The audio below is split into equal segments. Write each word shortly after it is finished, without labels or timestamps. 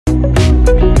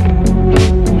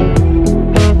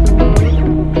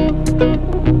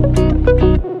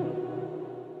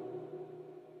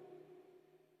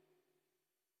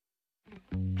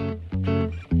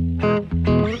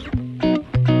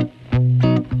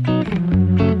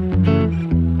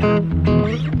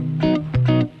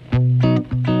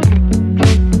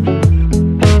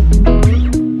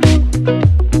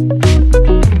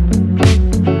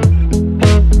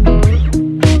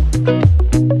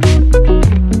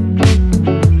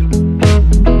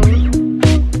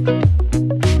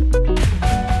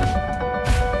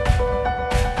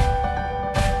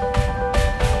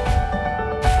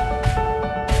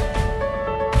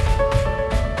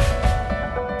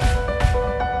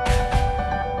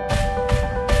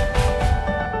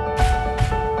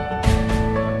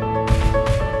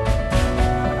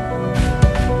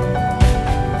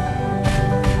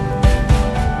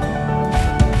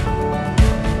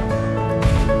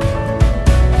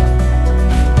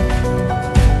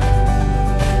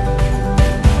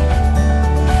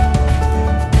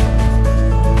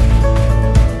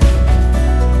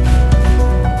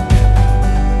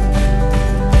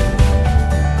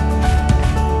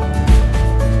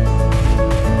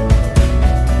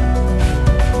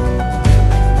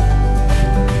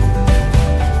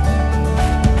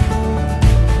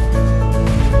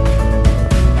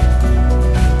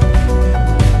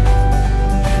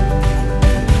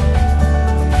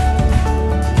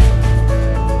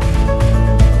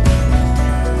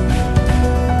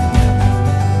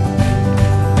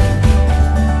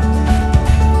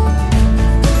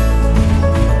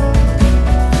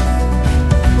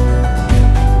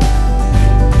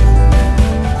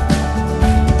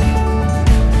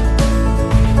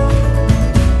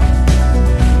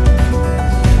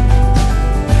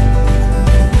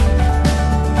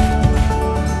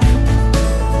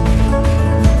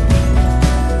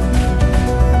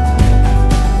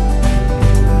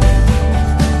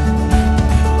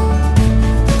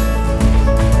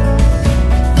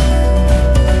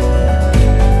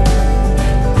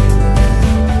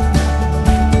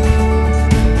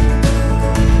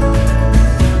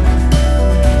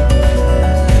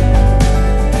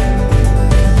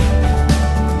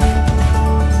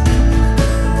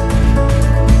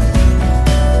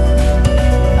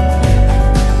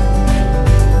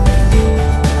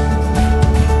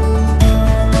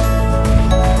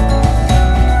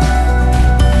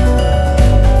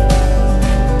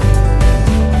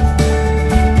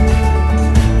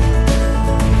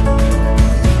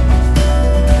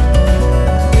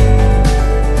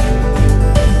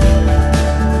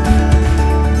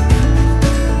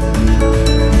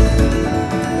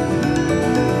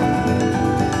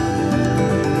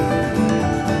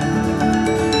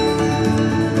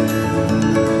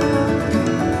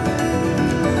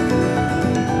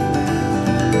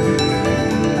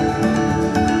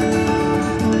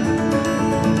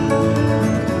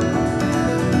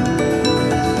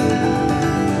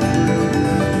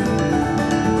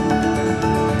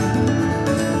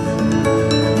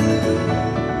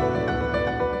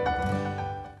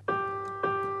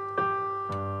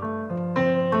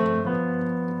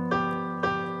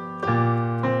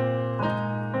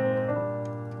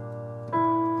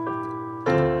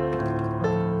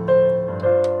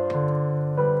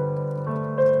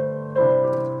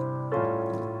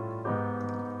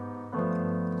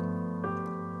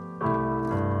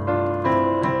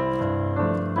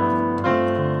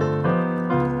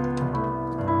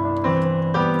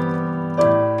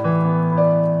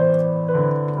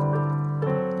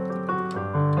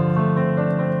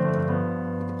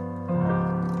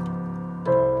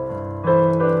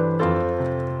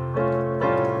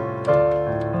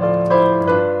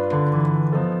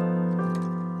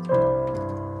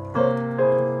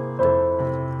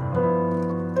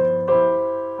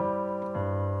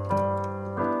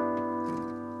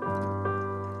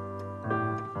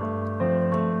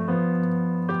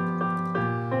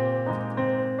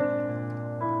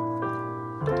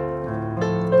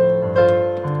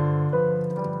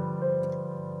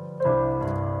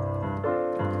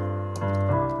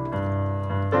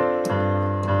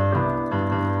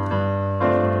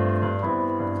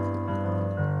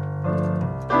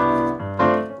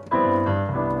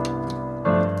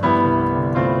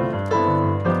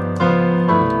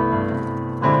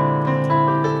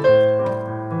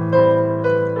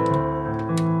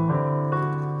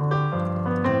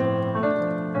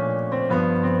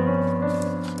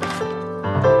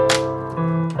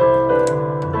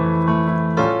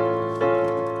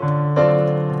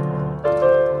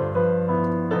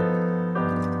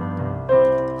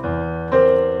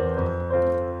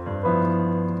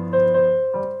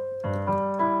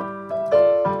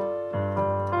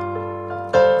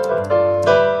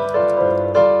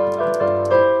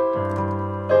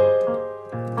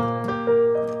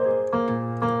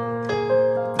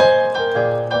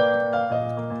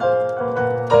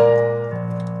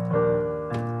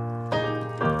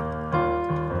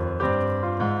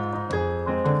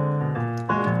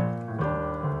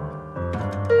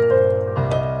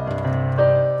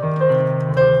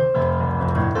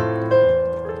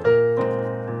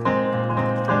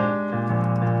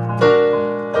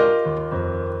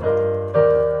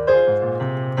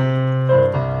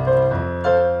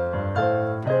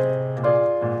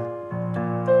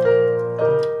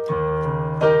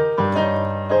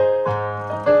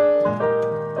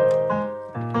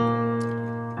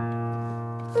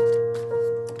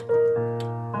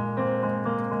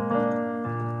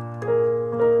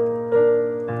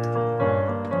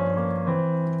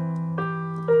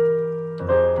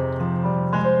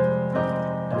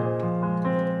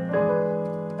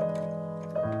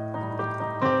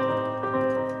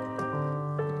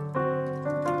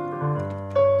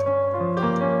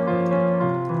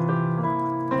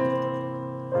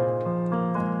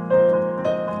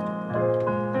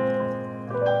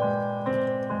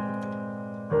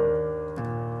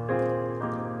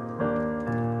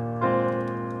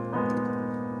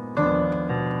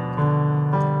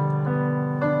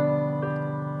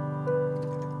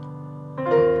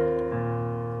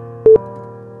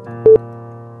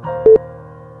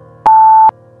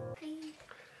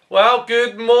Well,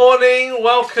 good morning.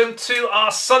 Welcome to our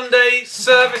Sunday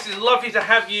service. It's lovely to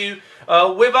have you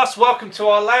with us. Welcome to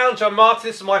our lounge. I'm Martin.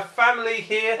 This is my family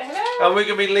here. Hello. And we're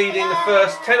going to be leading the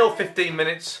first 10 or 15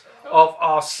 minutes of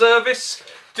our service.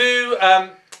 Do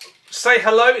say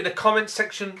hello in the comment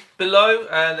section below.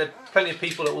 And there are plenty of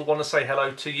people that will want to say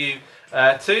hello to you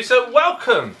too. So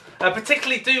welcome.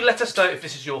 Particularly do let us know if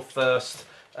this is your first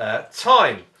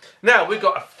time. Now, we've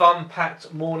got a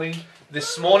fun-packed morning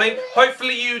this morning.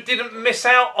 Hopefully you didn't miss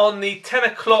out on the 10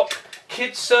 o'clock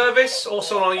kids service,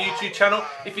 also on our YouTube channel.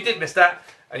 If you did miss that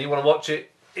and you want to watch it,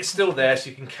 it's still there so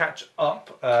you can catch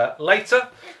up later.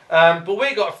 But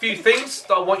we've got a few things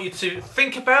that I want you to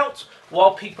think about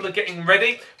while people are getting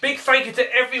ready. Big thank you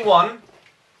to everyone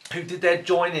who did their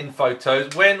join-in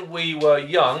photos when we were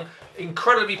young.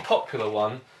 Incredibly popular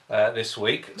one this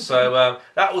week. So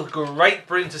that was great.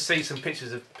 Brilliant to see some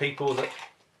pictures of people that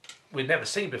we'd never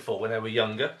seen before when they were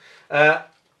younger. I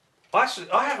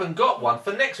haven't got one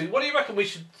for next week. What do you reckon we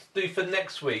should do for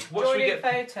next week? What should we get?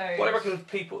 Photos. What do you reckon of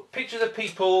people? Pictures of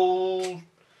people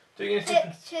doing anything?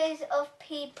 Pictures of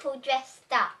people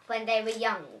dressed up when they were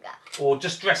younger. Or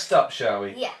just dressed up, shall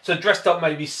we? Yeah. So dressed up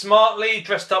maybe smartly,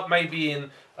 dressed up maybe in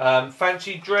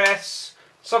fancy dress,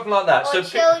 something like that. Or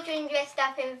So children dressed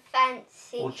up in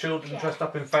fancy or children dress. dressed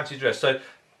up in fancy dress. So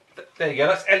there you go,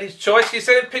 that's Ellie's choice. You're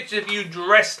sending pictures of you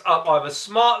dressed up either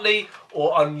smartly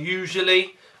or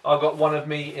unusually. I've got one of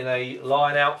me in a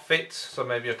lion outfit, so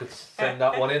maybe I could send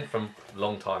that one in from a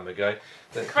long time ago.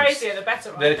 The crazier the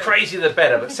better. The crazier the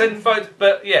better, but send photos.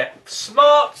 But yeah,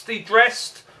 smartly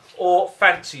dressed or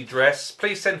fancy dress.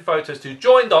 Please send photos to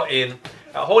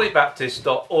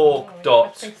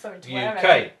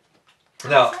join.in@hollybaptist.org.uk.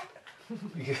 Now,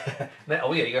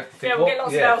 oh yeah, you have to think. Yeah, we'll get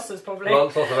lots of elses probably.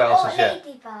 Lots of elses, yeah.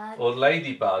 Ladybug. Or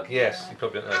ladybug, yes. You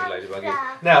probably don't know who ladybug is.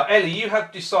 Yeah. Now, Ellie, you have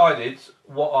decided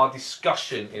what our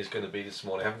discussion is going to be this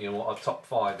morning, haven't you? And what our top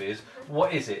 5 is.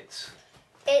 What is it?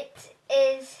 It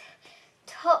is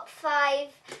top 5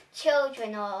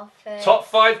 children authors. Top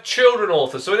 5 children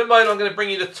authors. So in a moment, I'm going to bring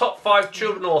you the top 5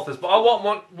 children authors. But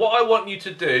what I want you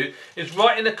to do is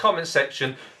write in the comment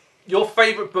section your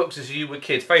favourite books as you were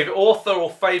kids. Favourite author or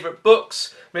favourite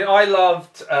books. I mean, I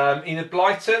loved Enid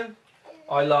Blyton.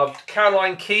 I loved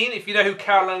Caroline Keane. If you know who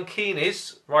Caroline Keane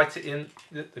is, write it in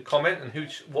the comment and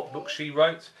what book she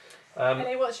wrote.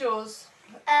 Ellie, what's yours?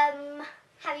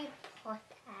 Harry Potter.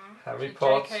 Harry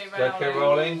Potter, J.K.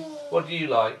 Rowling. What do you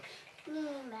like?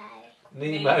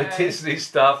 Nemo, Disney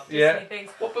stuff. Yeah.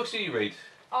 Things. What books do you read?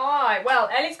 Well,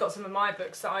 Ellie's got some of my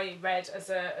books that I read as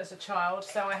a child.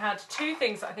 So I had 2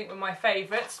 things that I think were my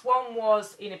favourites. One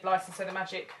was Enid Blyton, so The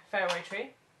Magic Fairway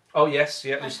Tree. Oh yes,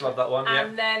 yeah, I used to love that one. Yeah.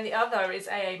 And then the other is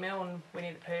A.A. Milne,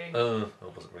 Winnie the Pooh. Oh, I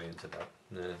wasn't really into that.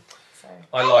 No. So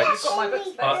I liked. you've got my books.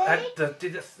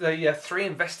 The Three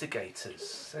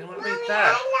Investigators. Anyone read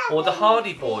that? Or the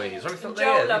Hardy Boys? Or anything Joel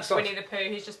there? loves Winnie the Pooh.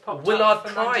 He's just popped Willard up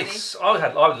from Price. I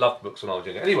loved books when I was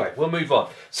younger. Anyway, we'll move on.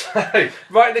 So,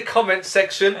 write in the comments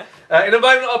section. In a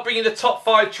moment, I'll bring you the top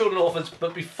 5 children authors.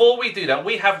 But before we do that,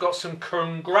 we have got some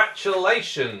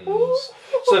congratulations.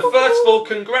 So first of all,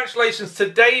 congratulations to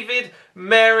David,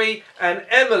 Mary, and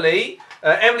Emily.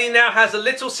 Emily now has a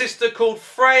little sister called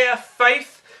Freya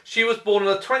Faith. She was born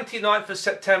on the 29th of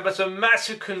September, so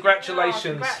massive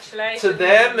congratulations to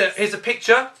them. Here's a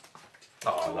picture.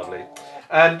 Oh, lovely.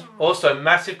 And also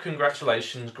massive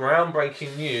congratulations,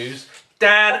 groundbreaking news.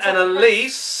 Dan and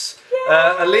Elise.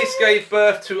 Elise gave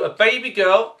birth to a baby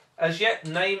girl, as yet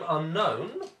name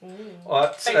unknown,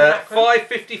 at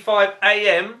 5:55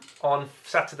 a.m. on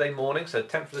Saturday morning, so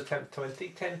 10th of the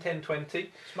 10th,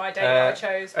 20. My day that I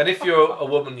chose. And if you're a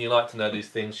woman and you like to know these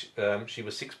things, she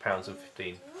was 6 pounds and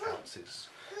 15 ounces.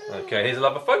 Okay, here's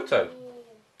another photo.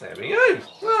 There we go.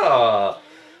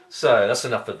 So that's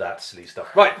enough of that silly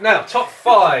stuff. Right, now, top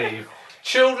 5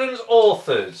 children's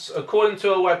authors, according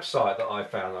to a website that I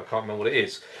found. I can't remember what it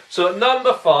is. So at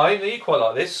number 5, now you quite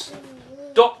like this,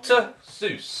 Dr.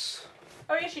 Seuss.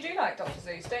 Oh yes, you do like Dr.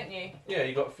 Seuss, don't you? Yeah,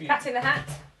 you got a few. Cat in the Hat.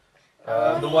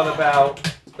 The one about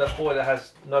that boy that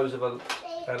has nose of an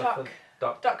elephant.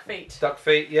 Duck feet. Duck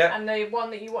feet, yeah. And the one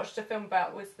that you watched a film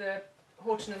about was the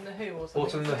Horton and the Who or something.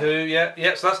 Horton and the Who, yeah.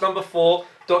 Yeah, so that's number 4,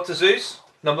 Dr. Seuss.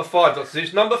 Number 5, Dr.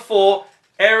 Seuss. Number 4,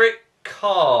 Eric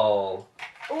Carle.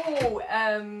 Oh,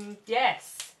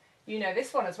 yes. You know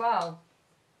this one as well.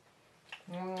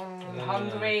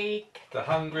 Hungry. The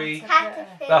Hungry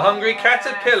Caterpillar.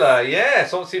 Caterpillar,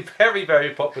 yes. Obviously a very,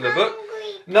 very popular book.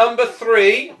 Number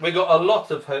 3, we got a lot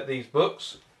of these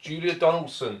books. Julia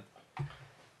Donaldson.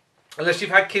 Unless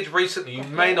you've had kids recently, you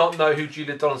may not know who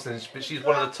Julia Donaldson is, but she's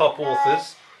one of the top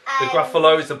authors. The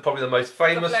Gruffalo is probably the most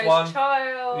famous Gruffalo's one.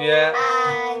 Child. Yeah.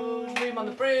 And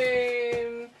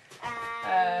broom.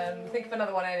 Think of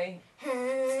another one, Ellie.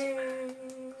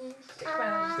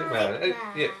 Stickman.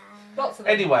 Yeah. Lots of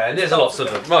them. Anyway, and there's lots of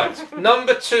them. Right,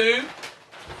 number 2.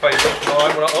 Favourite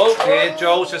line. Oh, here,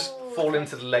 Joel's just fallen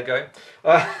into the Lego.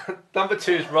 Number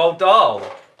 2 is Roald Dahl.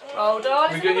 Roald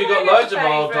Dahl. You've got loads of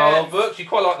Roald Dahl books. You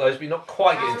quite like those, but you're not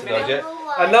quite getting into those yet.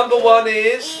 And number 1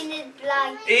 is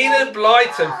Enid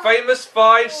Blyton. Famous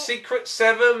 5, Secret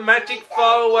 7, Magic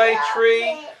Faraway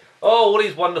Tree. Oh, all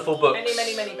these wonderful books.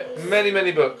 Many books.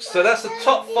 Many books. So that's the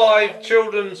top 5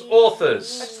 children's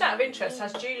authors. Just out of interest,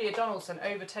 has Julia Donaldson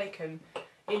overtaken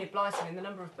Enid Blyton in the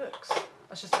number of books?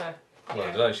 That's just a... Well,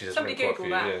 I don't know, she's just Somebody written Google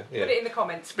quite a that. few, yeah. Put it in the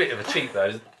comments. It's a bit of a cheat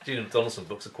though. Julia Donaldson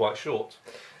books are quite short.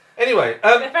 Anyway,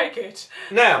 They're very good.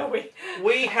 now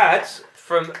we had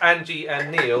from Angie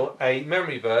and Neil a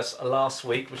memory verse last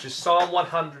week, which is Psalm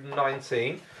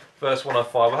 119, verse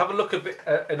 105. We'll have a look a bit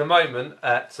in a moment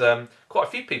at quite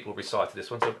a few people recited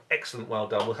this one, so excellent, well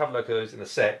done. We'll have a look at those in a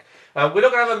sec. We're not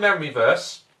going to have a memory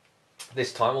verse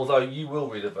this time, although you will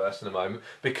read a verse in a moment,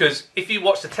 because if you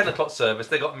watch the 10 o'clock service,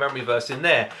 they got a memory verse in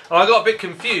there. And I got a bit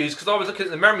confused because I was looking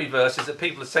at the memory verses that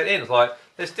people had sent in. It's like,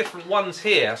 there's different ones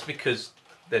here. That's because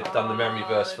they've done the memory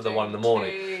verse for the one in the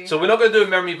morning. So we're not going to do a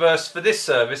memory verse for this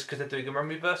service because they're doing a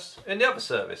memory verse in the other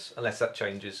service, unless that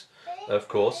changes, of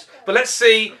course. But let's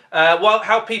see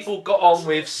how people got on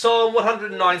with Psalm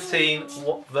 119,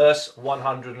 verse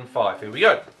 105. Here we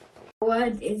go. The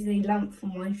word is a lamp for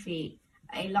my feet,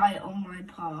 a light on my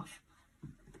path.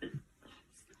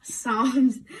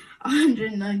 Psalms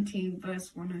 119,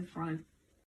 verse 105.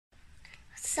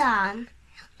 Psalm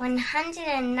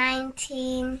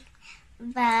 119,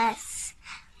 verse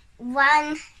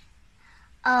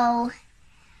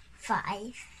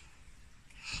 105.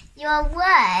 Your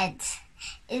word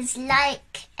is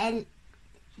like a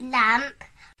lamp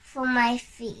for my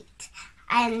feet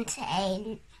and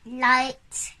a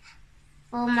light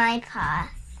for my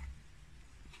path.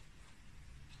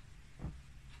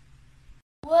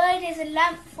 Word is a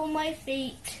lamp for my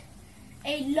feet,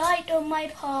 a light on my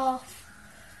path.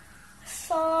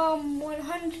 Psalm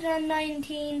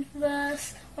 119,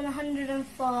 verse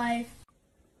 105.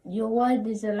 Your word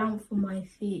is a lamp for my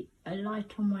feet, a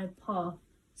light on my path.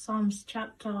 Psalms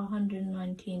chapter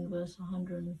 119, verse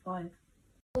 105.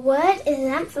 Your word is a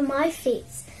lamp for my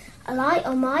feet, a light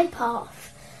on my path.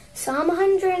 Psalm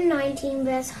 119,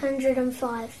 verse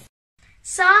 105.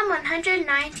 Psalm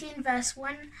 119, verse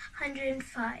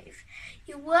 105.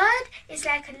 Your word is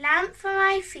like a lamp for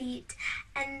my feet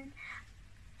and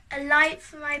a light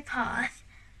for my path.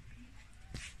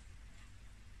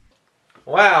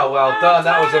 Wow, well done.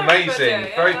 That was amazing.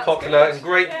 Yeah, Very that's popular good. and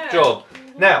great Yeah. job.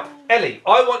 Now, Ellie,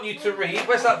 I want you to read.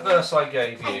 Where's that verse I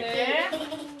gave you? Yeah.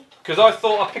 Because I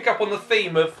thought I'd pick up on the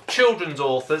theme of children's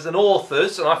authors,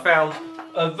 and I found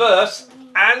a verse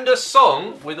and a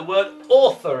song with the word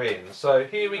author in. So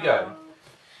here we go.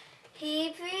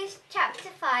 Hebrews chapter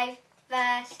 5,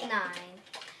 verse 9.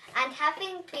 And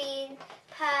having been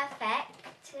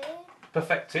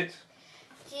Perfected.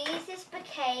 Jesus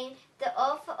became the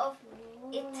author of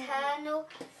eternal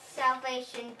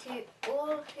salvation to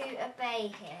all who obey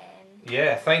him.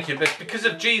 Yeah, thank you. Because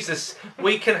of Jesus,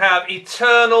 we can have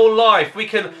eternal life. We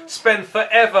can spend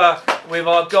forever with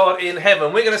our God in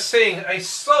heaven. We're going to sing a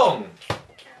song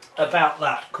about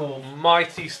that called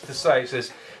Mighty to Save. It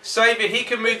says, Saviour, he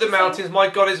can move the mountains. My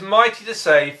God is mighty to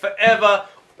save. Forever,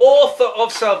 author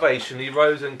of salvation. He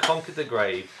rose and conquered the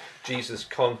grave. Jesus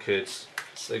conquered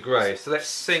the grave. So let's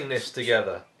sing this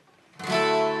together.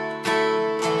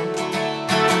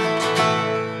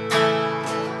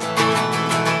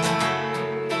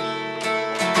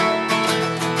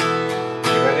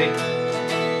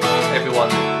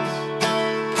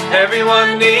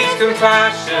 Everyone needs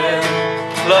compassion,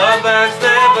 love that's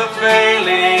never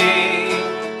failing.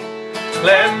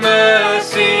 Let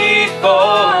mercy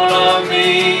fall on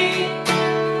me.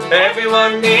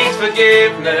 Everyone needs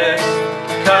forgiveness,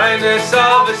 kindness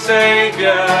of a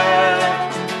Saviour,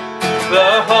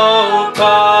 the hope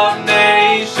of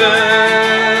nations.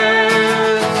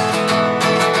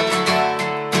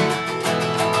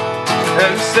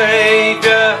 And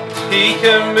Saviour, he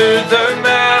can move the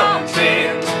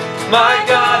mountains. My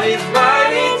God is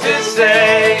mighty to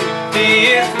save. He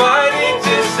is mighty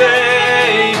to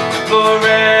save.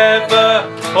 Forever,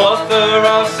 author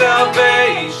of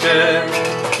salvation.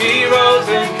 He rose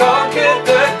and conquered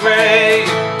the grave.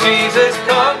 Jesus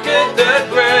conquered the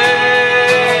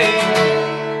grave.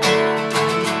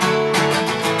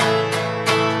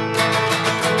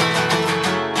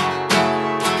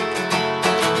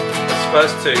 That's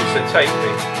verse 2, so take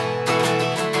me.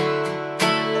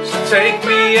 Take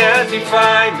me as you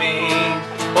find me,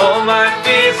 all my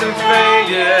fears and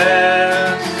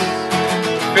failures.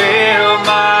 Fill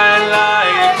my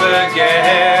life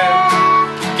again.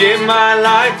 Give my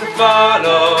life to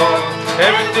follow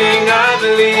everything I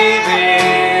believe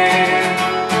in.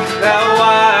 Now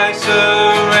I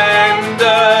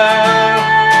surrender.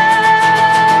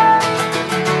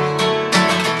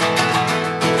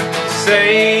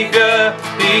 Savior,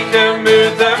 He can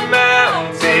move the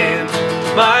mountain.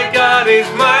 My God is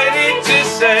mighty to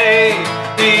save.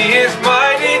 He is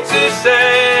mighty to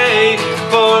save.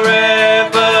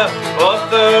 Forever,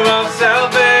 author of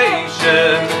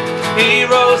salvation. He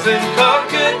rose and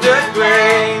conquered the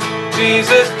grave.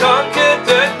 Jesus conquered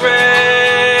the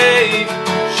grave.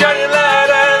 Shine your light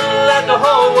and let the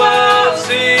whole world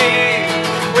see.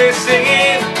 We're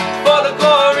singing for the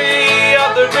glory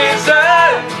of the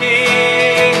risen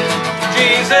King.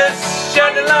 Jesus,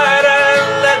 shine your light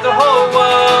and let the whole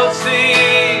world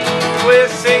see. We're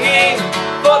singing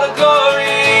for the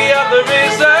glory of the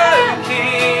risen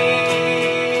King.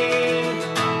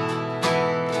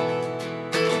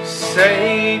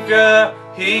 Savior,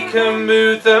 He can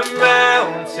move the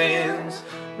mountains.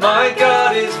 My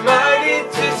God is mighty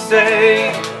to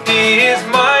save. He is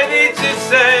mighty to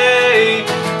save.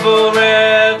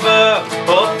 Forever,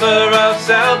 author of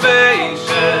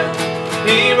salvation.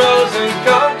 He rose and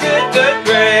conquered the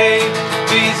grave.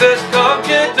 Jesus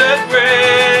conquered the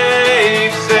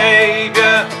grave.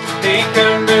 Savior, He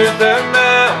can move the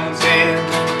mountain.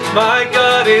 My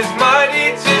God is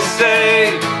mighty to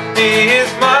save. He is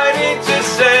mighty to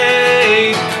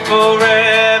save.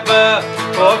 Forever,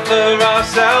 author of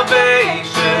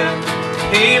salvation.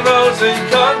 He rose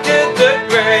and conquered the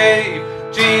grave.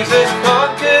 Jesus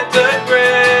conquered the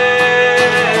grave.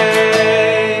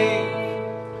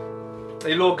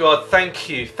 Hey, Lord God, thank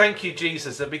you. Thank you,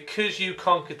 Jesus, that because you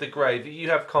conquered the grave, that you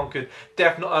have conquered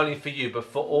death not only for you, but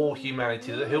for all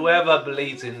humanity. That whoever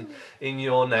believes in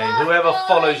your name, whoever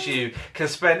follows you, can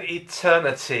spend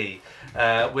eternity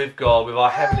with God, with our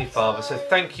Heavenly Father. So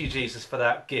thank you, Jesus, for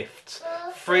that gift,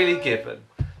 freely given.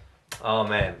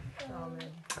 Amen. Amen.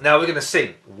 Now we're going to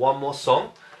sing one more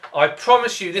song. I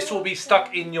promise you this will be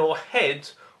stuck in your head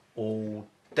all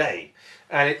day.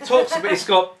 And it talks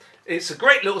about, it's a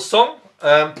great little song,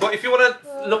 but if you want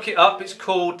to look it up, it's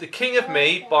called The King of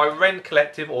Me by Ren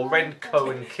Collective or Ren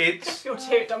Cohen Kids. If you want to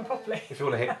hear it done properly. If you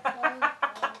want to hear.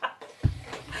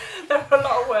 There are a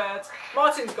lot of words.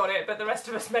 Martin's got it, but the rest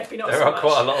of us maybe not There so are much.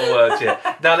 quite a lot of words here.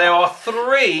 Now there are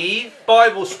 3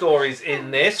 Bible stories in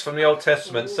this from the Old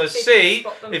Testament. So see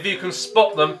if you can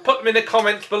spot them. Put them in the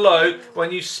comments below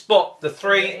when you spot the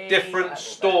 3 different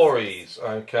stories.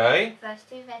 Okay. Verse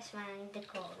 2, verse 1, the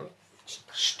chorus.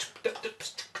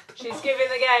 She's giving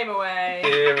the game away.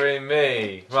 Dearie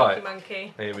me. Cheeky Right.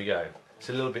 monkey. Here we go. It's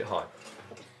a little bit high.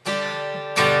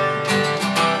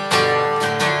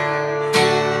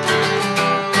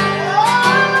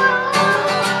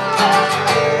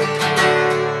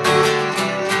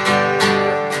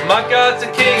 My God's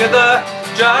the King of the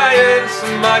giants.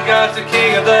 My God's the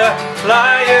King of the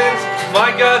lions.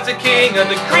 My God's the King of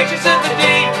the creatures of the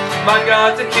deep. My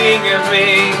God's the King of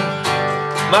me.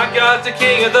 My God's the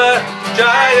King of the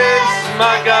giants.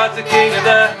 My God's the King of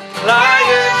the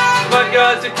lions. My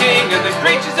God's the King of the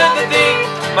creatures of the deep.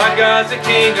 My God's the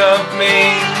King of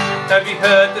me. Have you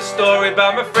heard the story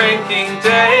about my friend King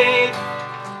Dave?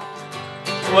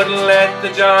 Wouldn't let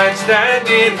the giant stand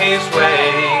in his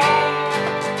way.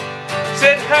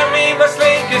 Said Harry must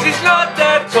leave cause he's not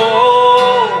that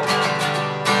tall.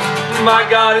 My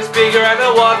God is bigger and I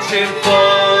watch him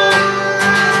fall.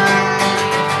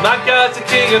 My God's the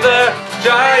King of the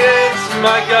giants.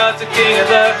 My God's the King of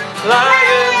the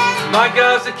lions. My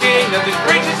God's the King of the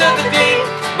creatures of the deep.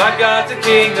 My God's the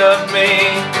King of me.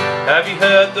 Have you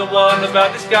heard the one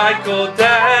about this guy called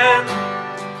Dan?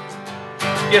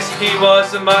 Yes, he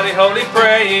was a mighty holy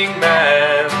praying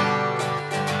man.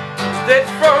 They'd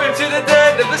throw him to the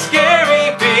den of the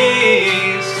scary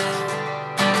beast,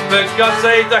 but God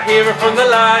saved our hero from the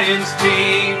lion's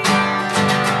teeth.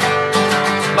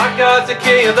 My God's the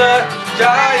King of the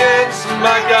giants.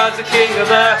 My God's the King of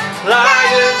the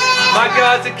lions. My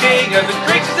God's the King of the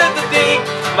creatures of the deep.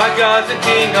 My God's the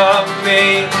King of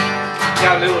me.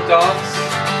 Got a little dance.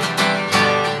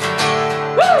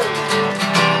 Woo!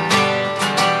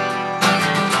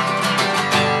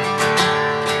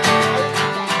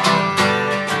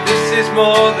 This is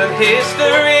more than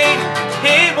history.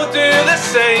 He will do the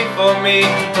same for me.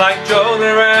 Like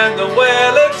Jonah and the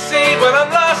whale at sea. When I'm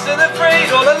lost and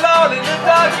afraid, all alone in the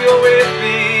dark, you're with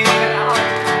me.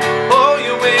 Oh,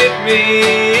 you're with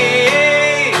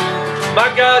me. My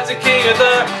God's the king of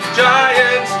the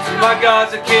giants. My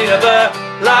God's the king of the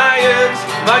lions.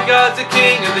 My God's the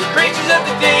king of the creatures of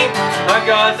the deep. My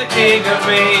God's the king of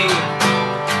me.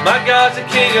 My God's the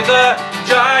king of the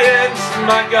giants.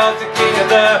 My God's the king of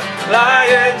the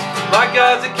lions. My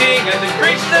God's the king of the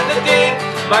creatures of the deep.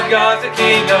 My God's the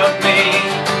king of me.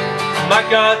 My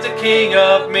God's the king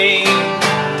of me.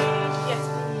 Yes.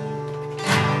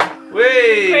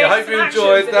 Whee! I hope you Created some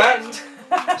enjoyed actions at the that.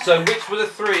 So which were the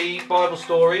 3 Bible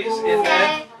stories in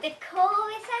there? The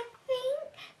chorus, I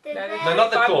think. No,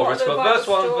 not the What chorus, are the but verse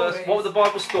 1 Bible verse. What were the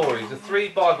Bible stories? The 3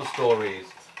 Bible stories.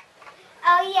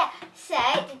 Oh yeah. So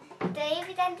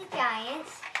David and the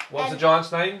giants. What was the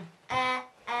giant's name?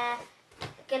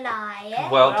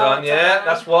 Goliath. Well done, yeah. done.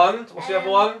 That's one. What's the other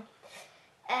one?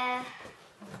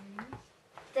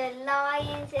 The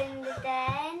lions in the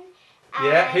den.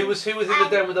 Yeah. Who was in the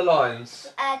den with the lions?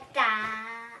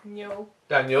 Daniel.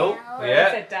 Daniel. Yeah. They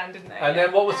Yeah. said Dan, didn't they? And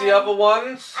then what was the other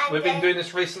ones? and We've been then- doing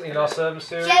this recently in our sermon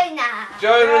series. Jonah.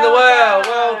 Jonah in the well. Well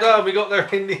Well done. done. We got there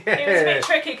in the It was a bit end.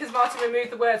 tricky because Martin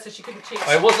removed the word so she couldn't cheat.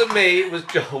 It wasn't me. It was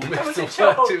Joel. Was it It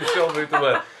Joel? was Joel moved the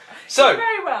word. So.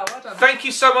 Very well done. Thank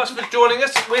you so much for joining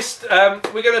us.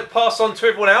 We're going to pass on to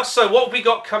everyone else. So what have we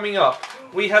got coming up?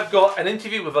 We have got an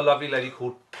interview with a lovely lady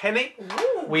called Penny.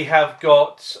 Ooh. We have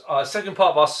got a second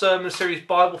part of our sermon series,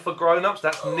 Bible for Grown-Ups.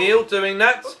 That's Neil doing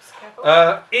that. Oops,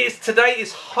 careful. Today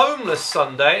is Homeless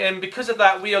Sunday, and because of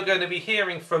that, we are going to be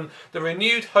hearing from the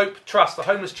Renewed Hope Trust, the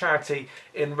homeless charity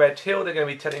in Red Hill. They're going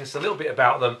to be telling us a little bit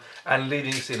about them and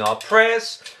leading us in our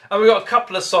prayers. And we've got a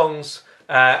couple of songs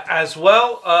as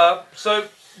well. So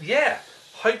yeah,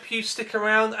 hope you stick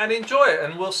around and enjoy it,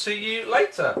 and we'll see you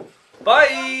later.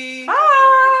 Bye.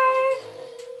 Bye.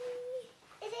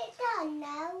 Is it done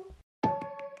now?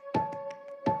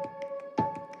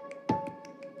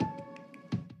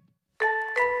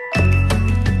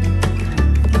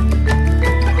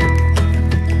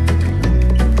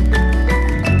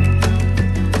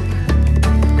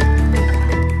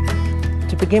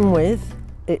 To begin with,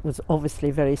 it was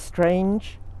obviously very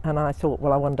strange, and I thought,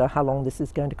 well, I wonder how long this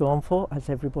is going to go on for, as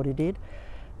everybody did.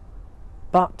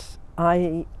 But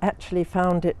I actually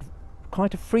found it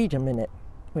quite a freedom in it,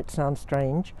 which sounds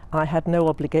strange. I had no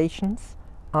obligations,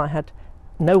 I had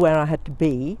nowhere I had to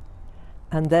be,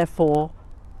 and therefore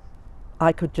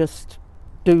I could just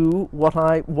do what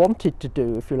I wanted to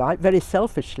do, if you like, very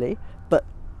selfishly, but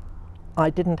I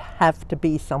didn't have to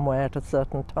be somewhere at a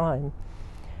certain time.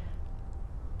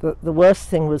 The worst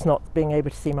thing was not being able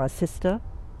to see my sister,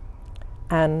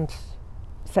 and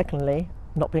secondly,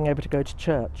 not being able to go to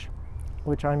church,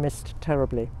 which I missed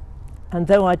terribly. And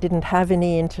though I didn't have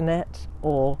any internet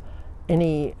or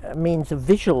any means of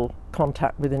visual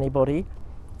contact with anybody,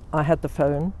 I had the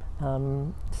phone,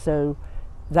 so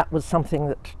that was something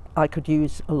that I could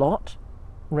use a lot,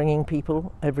 ringing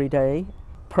people every day,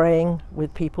 praying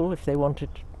with people if they wanted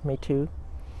me to.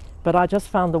 But I just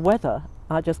found the weather.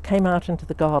 I just came out into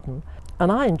the garden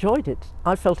and I enjoyed it.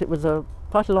 I felt it was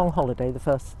quite a long holiday, the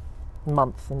first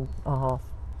month and a half.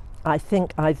 I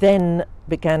think I then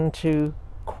began to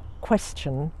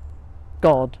question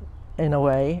God in a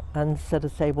way and sort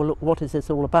of say, well, look, what is this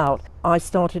all about? I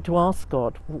started to ask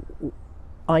God,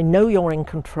 I know you're in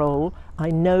control. I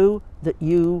know that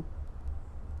you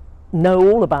know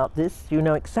all about this. You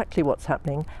know exactly what's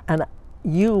happening, and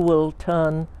you will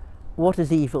turn what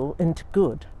is evil into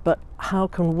good. But how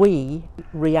can we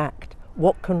react?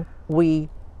 What can we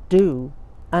do?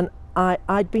 And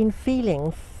I'd been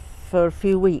feeling for a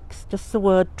few weeks just the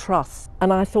word trust.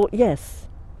 And I thought, yes,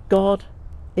 God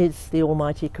is the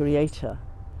Almighty Creator,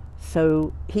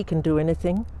 so He can do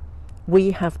anything.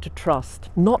 We have to trust,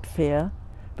 not fear,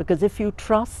 because if you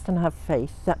trust and have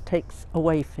faith, that takes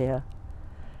away fear.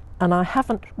 And I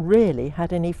haven't really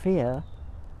had any fear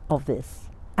of this.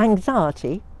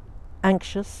 Anxiety,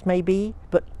 anxious maybe,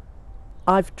 but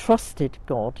I've trusted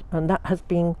God, and that has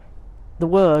been the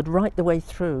word right the way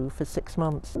through for 6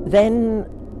 months. Then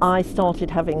I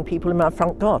started having people in my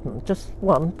front garden, just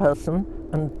one person,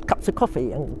 and cups of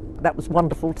coffee, and that was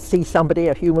wonderful to see somebody,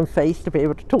 a human face, to be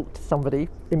able to talk to somebody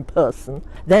in person.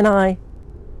 Then I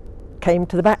came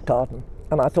to the back garden,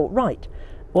 and I thought, right,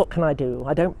 what can I do?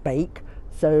 I don't bake,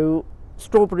 so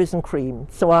strawberries and cream.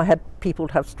 So I had people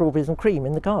to have strawberries and cream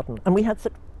in the garden, and we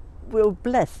were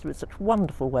blessed with such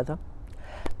wonderful weather.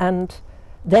 And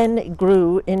then it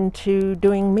grew into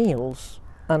doing meals,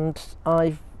 and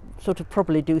I sort of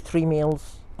probably do 3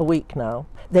 meals a week now.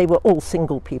 They were all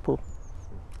single people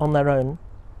on their own,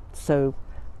 so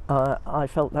I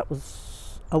felt that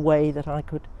was a way that I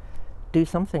could do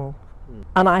something.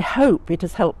 And I hope it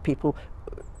has helped people.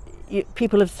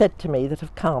 People have said to me that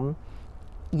have come,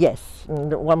 Yes,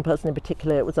 and one person in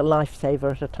particular, it was a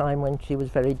lifesaver at a time when she was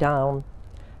very down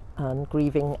and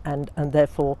grieving, and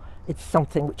therefore it's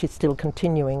something which is still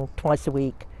continuing twice a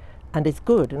week and is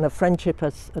good, and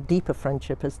a deeper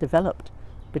friendship has developed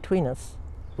between us,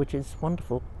 which is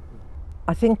wonderful.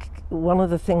 I think one of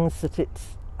the things that it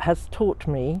has taught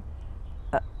me,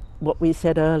 what we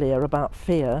said earlier about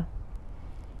fear,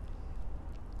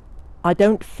 I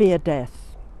don't fear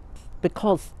death,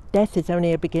 because death is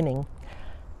only a beginning.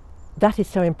 That is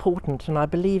so important, and I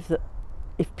believe that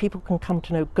if people can come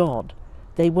to know God,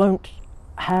 they won't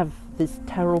have this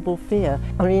terrible fear.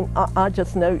 I mean, I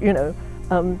just know,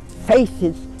 faith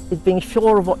is being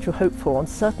sure of what you hope for and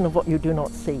certain of what you do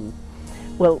not see.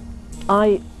 Well,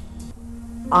 I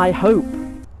hope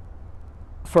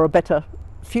for a better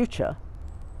future,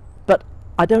 but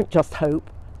I don't just hope,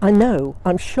 I know,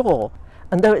 I'm sure,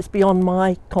 and though it's beyond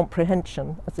my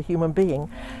comprehension as a human being,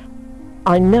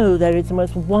 I know there is the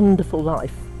most wonderful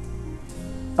life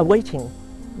awaiting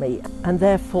me, and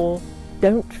therefore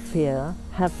don't fear,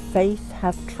 have faith,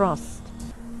 have trust,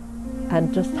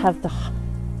 and just have the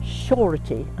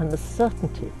surety and the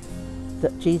certainty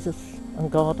that Jesus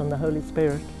and God and the Holy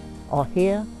Spirit are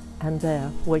here and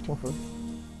there waiting for us.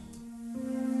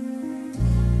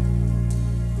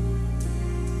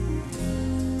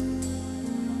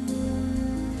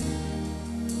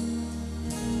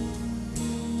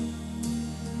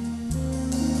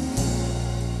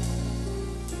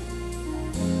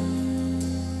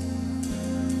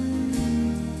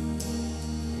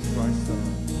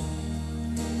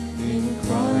 In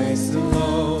Christ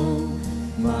alone,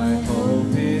 my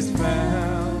hope is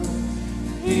found.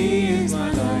 He is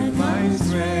my life, my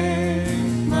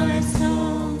strength, my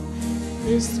song.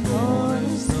 This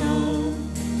cornerstone,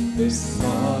 this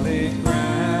solid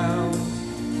ground,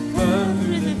 firm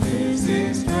through the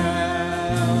fiercest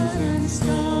drought and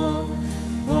storm.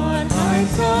 What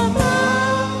heights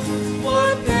above,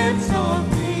 what depths of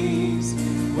peace,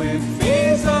 when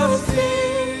fears are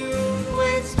still,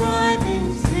 when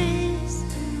striving cease.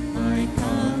 My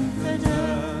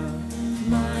comforter,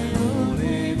 my all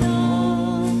in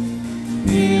all,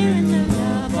 here in the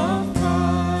love of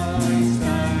Christ I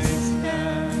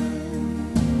stand.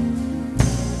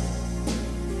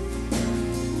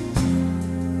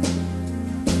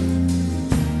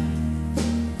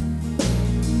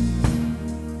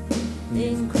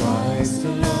 In Christ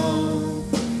alone,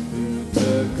 who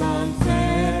took on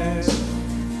flesh,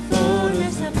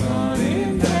 fullness of God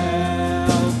in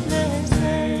helpless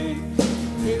faith,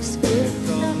 this gift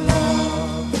of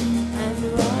love and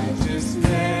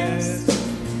righteousness,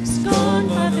 scorned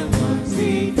by the ones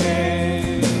he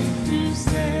came to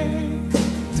save,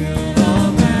 till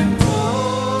all man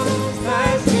knows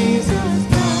as Jesus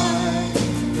died,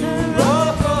 the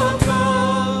wrath of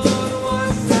God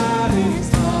was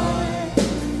satisfied,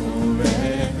 for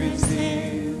every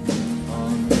sin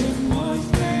on him was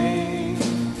laid.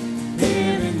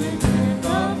 Here in the death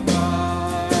of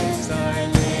Christ I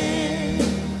live.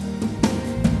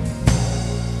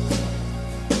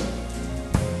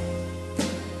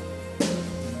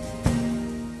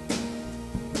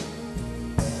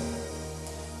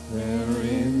 There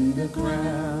in the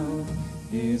ground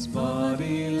his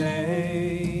body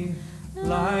lay,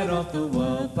 light of the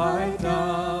world by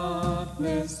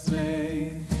darkness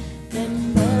slain.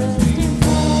 Then bursting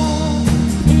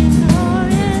forth in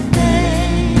glorious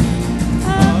day,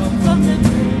 up from the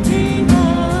grave he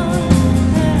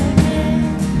rose again.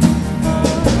 For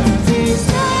as he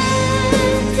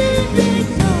stands in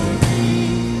victory,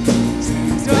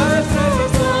 since death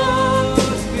has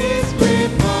lost his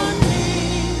grip on me.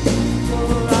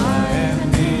 For I am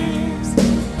his,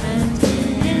 and he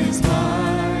is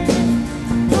mine,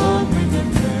 bought with the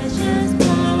precious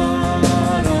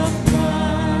blood of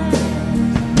Christ.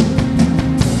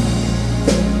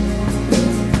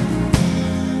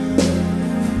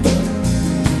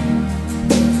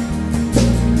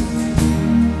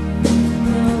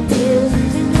 No guilt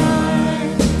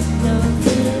denied, no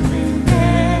fear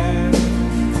there.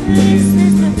 This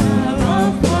is the power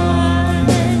of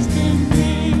Christ in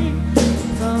me.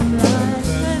 From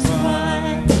lifeless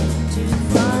cry to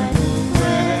final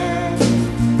prayer,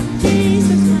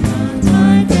 Jesus commands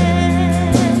my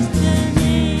destiny.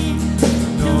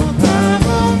 No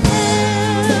power of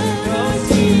hell, no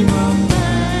scheme of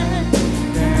man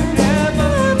can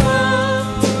ever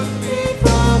pluck me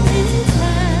from his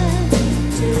hand.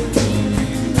 To him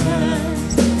he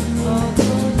turns, or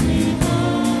calls me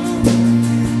home.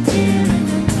 Here in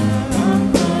the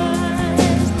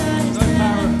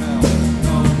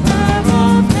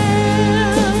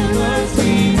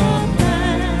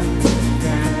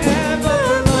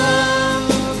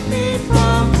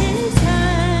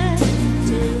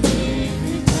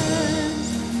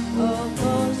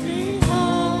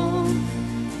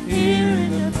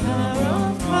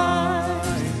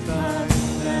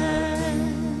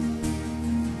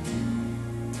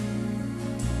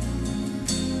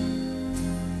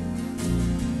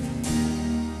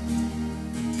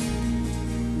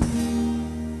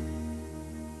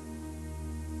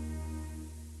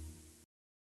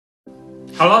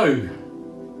Hello!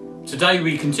 Today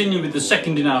we continue with the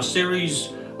second in our series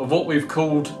of what we've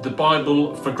called the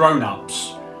Bible for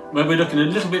Grown-Ups, where we're looking at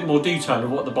a little bit more detail of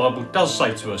what the Bible does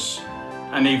say to us,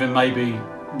 and even maybe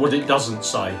what it doesn't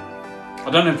say.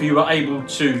 I don't know if you were able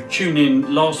to tune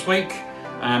in last week.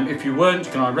 If you weren't,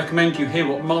 can I recommend you hear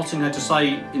what Martin had to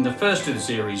say in the first of the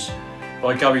series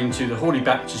by going to the Hawley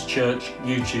Baptist Church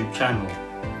YouTube channel.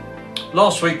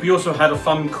 Last week we also had a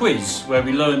fun quiz where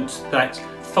we learnt that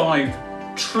 5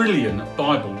 trillion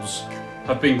Bibles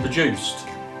have been produced,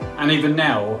 and even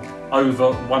now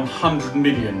over 100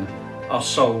 million are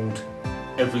sold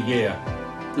every year.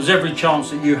 There's every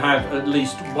chance that you have at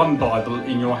least one Bible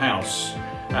in your house,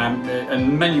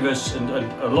 and many of us and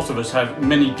a lot of us have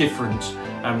many different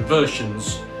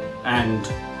versions and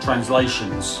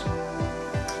translations.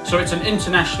 So it's an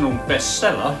international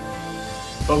bestseller,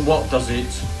 but what does it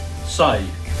say?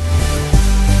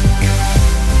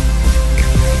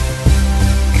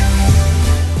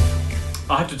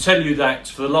 I have to tell you that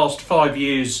for the last 5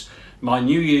 years, my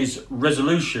New Year's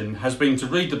resolution has been to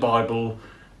read the Bible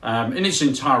in its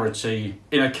entirety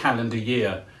in a calendar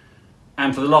year.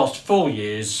 And for the last 4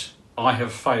 years, I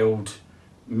have failed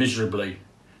miserably.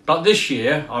 But this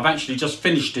year, I've actually just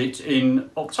finished it in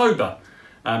October.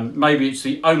 Maybe it's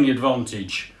the only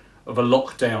advantage of a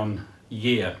lockdown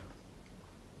year.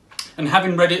 And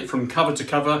having read it from cover to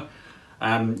cover,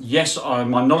 yes,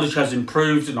 my knowledge has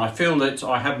improved, and I feel that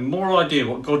I have more idea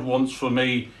what God wants for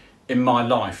me in my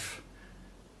life.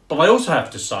 But I also have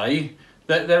to say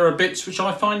that there are bits which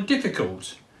I find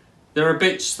difficult. There are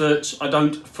bits that I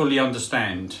don't fully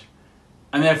understand,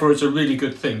 and therefore it's a really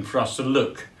good thing for us to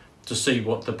look to see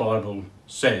what the Bible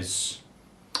says.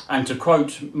 And to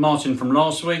quote Martin from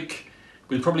last week,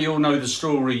 we probably all know the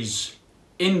stories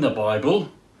in the Bible.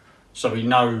 So we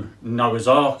know Noah's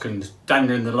Ark and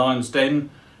Daniel in the lion's den,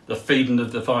 the feeding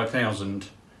of the 5,000.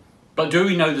 But do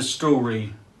we know the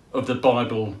story of the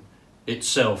Bible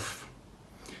itself?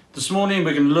 This morning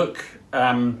we're going to look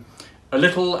a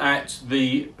little at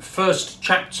the first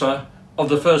chapter of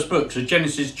the first book, so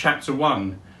Genesis chapter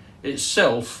 1.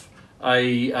 Itself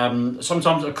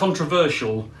sometimes a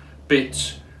controversial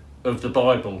bit of the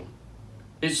Bible.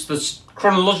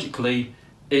 Chronologically,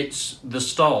 it's the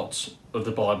start of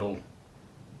the Bible.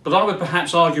 But I would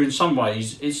perhaps argue in some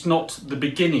ways it's not the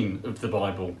beginning of the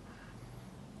Bible.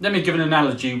 Let me give an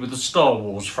analogy with the Star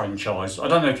Wars franchise. I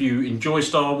don't know if you enjoy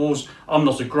Star Wars. I'm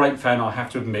not a great fan, I have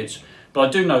to admit. But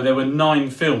I do know there were 9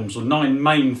 films, or 9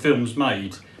 main films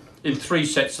made in 3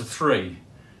 sets of 3.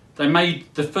 They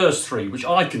made the first 3, which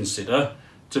I consider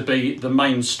to be the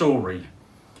main story.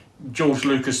 George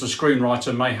Lucas, the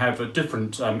screenwriter, may have a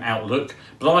different outlook,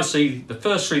 but I see the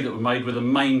first 3 that were made were the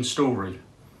main story.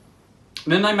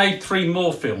 And then they made 3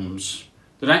 more films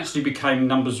that actually became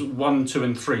numbers 1, 2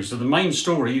 and 3. So the main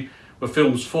story were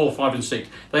films 4, 5 and 6.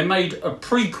 They made a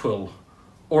prequel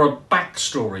or a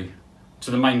backstory to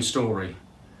the main story.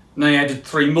 And they added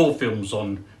 3 more films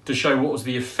on to show what was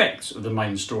the effect of the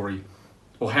main story,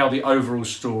 or how the overall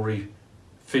story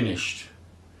finished.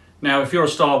 Now, if you're a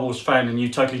Star Wars fan and you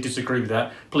totally disagree with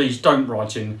that, please don't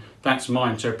write in. That's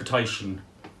my interpretation.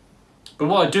 But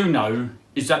what I do know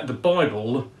is that the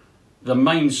Bible, the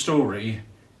main story,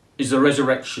 is the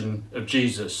resurrection of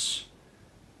Jesus.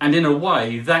 And in a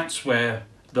way, that's where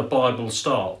the Bible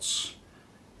starts.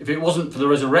 If it wasn't for the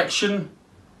resurrection,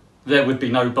 there would be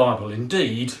no Bible.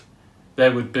 Indeed,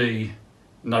 there would be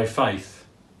no faith.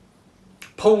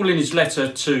 Paul, in his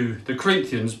letter to the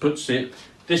Corinthians, puts it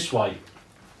this way.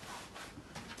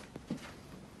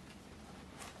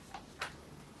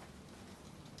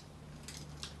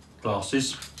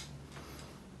 Glasses.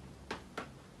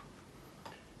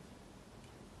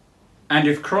 And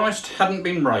if Christ hadn't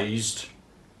been raised,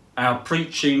 our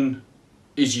preaching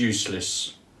is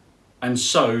useless, and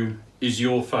so is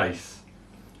your faith.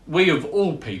 We of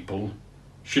all people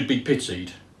should be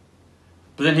pitied.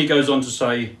 But then he goes on to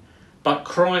say, but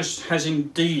Christ has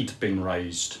indeed been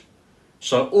raised,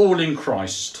 so all in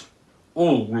Christ,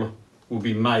 all will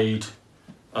be made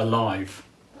alive.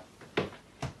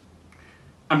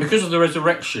 And because of the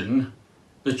resurrection,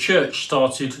 the church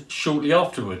started shortly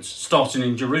afterwards, starting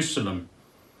in Jerusalem.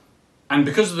 And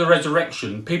because of the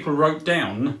resurrection, people wrote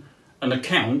down an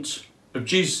account of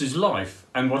Jesus' life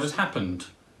and what had happened.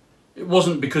 It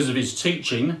wasn't because of his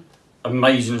teaching,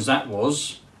 amazing as that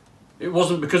was. It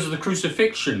wasn't because of the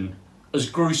crucifixion, as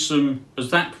gruesome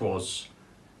as that was.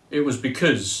 It was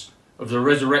because of the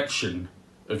resurrection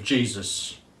of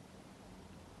Jesus.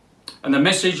 And the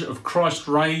message of Christ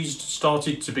raised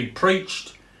started to be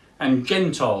preached, and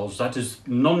Gentiles, that is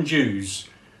non-Jews,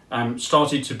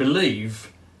 started to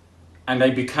believe, and they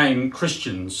became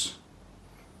Christians.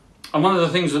 And one of the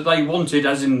things that they wanted,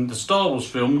 as in the Star Wars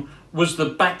film, was the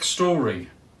backstory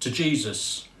to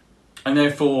Jesus. And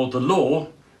therefore the law,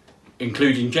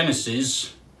 including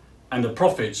Genesis and the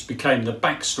prophets, became the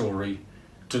backstory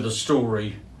to the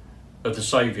story of the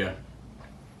Saviour.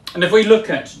 And if we look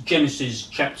at Genesis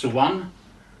chapter 1,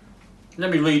 let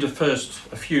me read a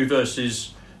few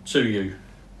verses to you.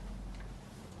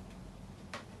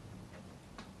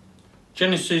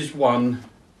 Genesis 1,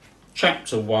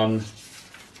 chapter 1,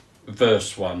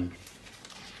 verse 1.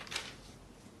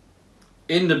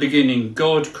 In the beginning,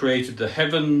 God created the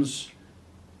heavens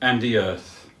and the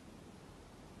earth.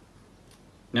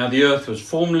 Now the earth was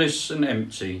formless and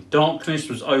empty. Darkness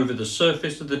was over the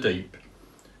surface of the deep,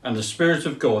 and the Spirit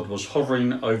of God was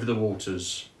hovering over the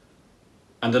waters.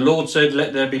 And the Lord said,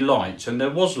 "Let there be light," and there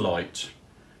was light.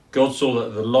 God saw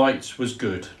that the light was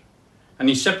good. And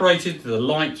he separated the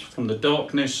light from the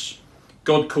darkness.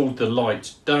 God called the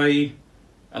light day,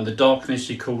 and the darkness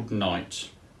he called night.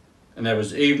 And there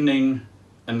was evening,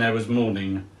 and there was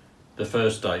morning, the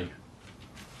first day.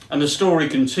 And the story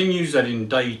continues that in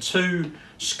day 2,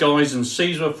 skies and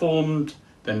seas were formed,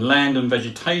 then land and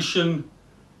vegetation,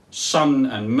 sun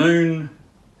and moon,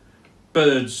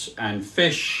 birds and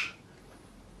fish.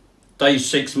 Day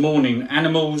 6, morning,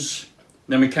 animals.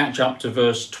 Then we catch up to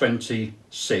verse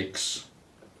 26.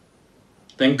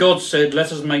 Then God said,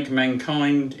 "Let us make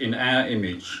mankind in our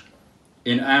image,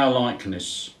 in our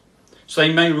likeness, so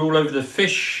they may rule over the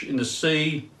fish in the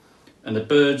sea and the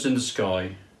birds in the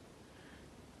sky,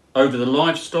 over the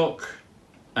livestock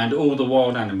and all the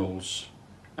wild animals,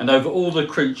 and over all the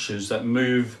creatures that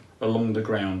move along the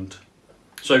ground."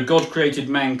 So God created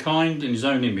mankind in his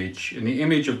own image. In the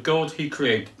image of God he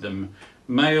created them.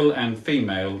 Male and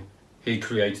female he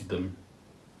created them.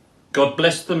 God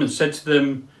blessed them and said to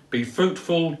them, "Be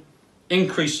fruitful,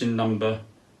 increase in number,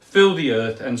 fill the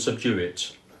earth and subdue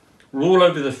it. Rule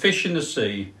over the fish in the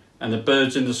sea and the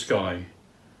birds in the sky,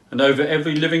 and over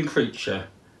every living creature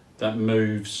that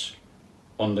moves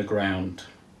on the ground."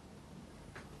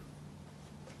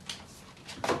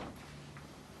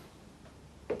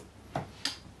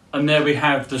 And there we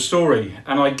have the story.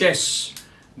 And I guess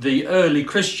the early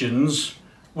Christians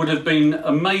would have been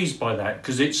amazed by that,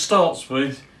 because it starts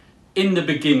with, "In the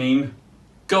beginning,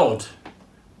 God."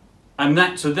 And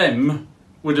that to them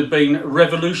would have been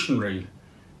revolutionary,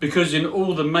 because in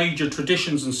all the major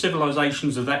traditions and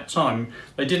civilizations of that time,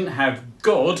 they didn't have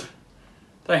God,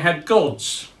 they had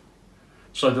gods.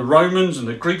 So the Romans and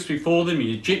the Greeks before them,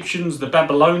 the Egyptians, the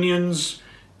Babylonians,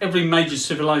 every major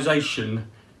civilization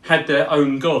had their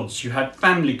own gods. You had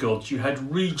family gods, you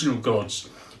had regional gods.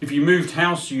 If you moved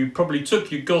house, you probably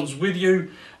took your gods with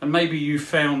you, and maybe you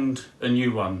found a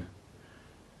new one.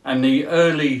 And the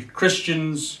early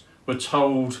Christians were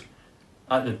told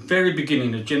at the very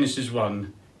beginning of Genesis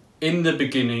 1, "In the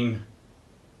beginning,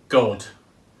 God."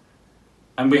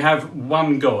 And we have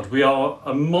one God. We are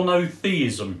a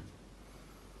monotheism.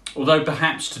 Although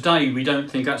perhaps today we don't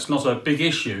think that's not a big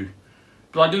issue.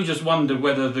 But I do just wonder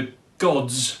whether the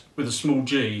gods with a small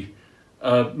g,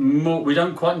 we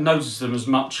don't quite notice them as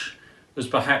much as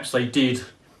perhaps they did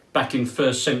back in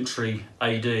 1st century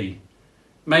AD.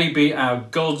 Maybe our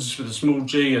gods with a small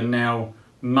g are now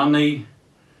money,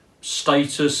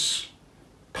 status,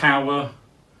 power,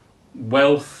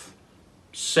 wealth,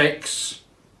 sex,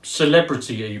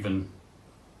 celebrity even.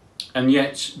 And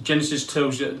yet Genesis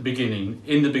tells you at the beginning,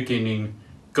 in the beginning,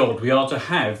 God. We are to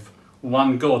have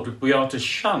one God. We are to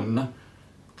shun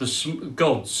the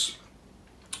gods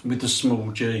with the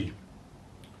small g.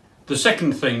 The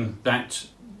second thing that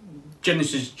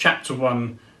Genesis chapter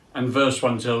 1 and verse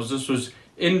 1 tells us was,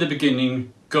 in the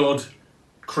beginning God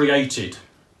created.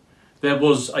 There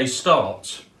was a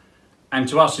start. And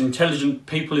to us intelligent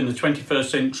people in the 21st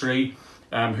century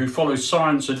who follow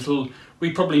science a little,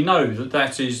 we probably know that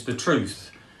that is the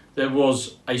truth. There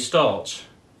was a start.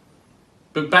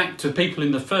 But back to people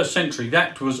in the 1st century,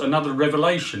 that was another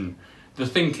revelation. The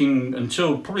thinking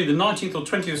until probably the 19th or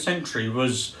 20th century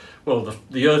was, well,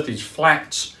 the earth is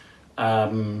flat,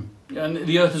 and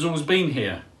the earth has always been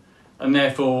here. And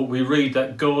therefore we read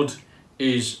that God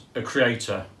is a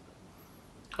creator.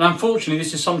 And unfortunately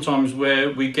this is sometimes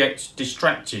where we get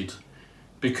distracted,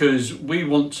 because we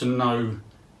want to know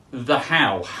the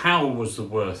how. How was the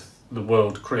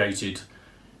world created?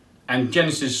 And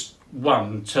Genesis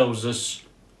 1 tells us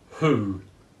who.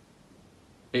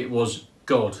 It was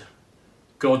God.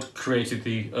 God created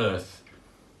the earth.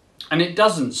 And it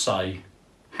doesn't say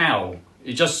how.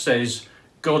 It just says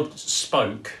God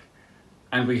spoke,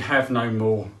 and we have no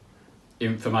more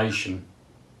information.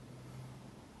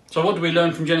 So what do we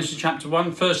learn from Genesis chapter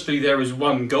 1? Firstly, there is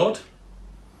one God.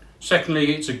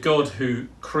 Secondly, it's a God who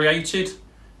created.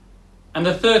 And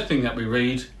the third thing that we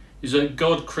read is that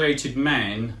God created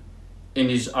man in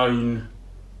his own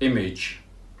image.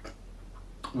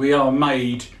 We are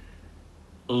made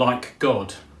like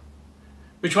God.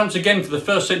 Which once again for the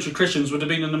first century Christians would have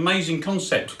been an amazing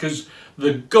concept, because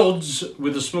the gods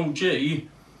with a small g,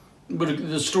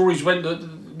 the stories went that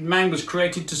man was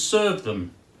created to serve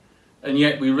them. And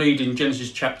yet we read in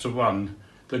Genesis chapter 1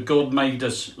 that God made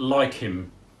us like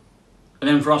him. And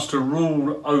then for us to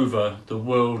rule over the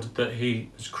world that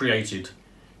he has created.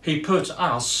 He put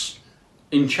us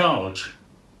in charge.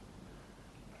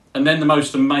 And then the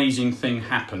most amazing thing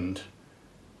happened,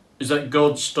 is that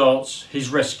God starts his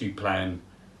rescue plan.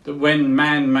 That when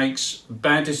man makes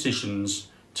bad decisions,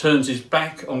 turns his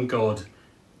back on God,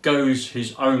 goes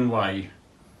his own way,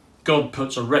 God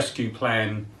puts a rescue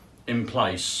plan in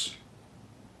place.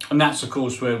 And that's of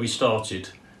course where we started,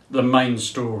 the main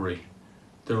story,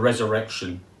 the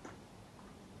resurrection.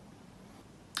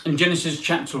 And Genesis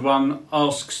chapter 1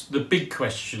 asks the big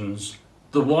questions,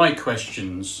 the why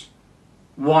questions.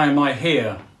 Why am I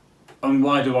here? And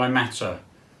why do I matter?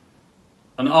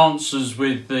 And answers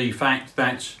with the fact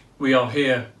that we are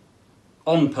here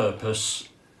on purpose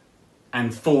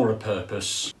and for a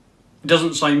purpose. It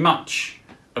doesn't say much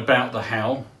about the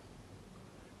how,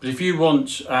 but if you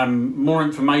want more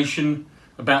information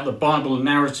about the Bible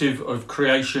narrative of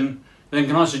creation, then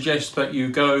can I suggest that you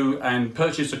go and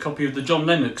purchase a copy of the John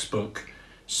Lennox book,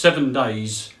 7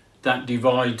 Days That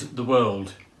Divide the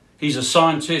World. He's a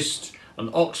scientist,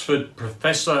 an Oxford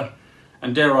professor,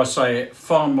 and dare I say it,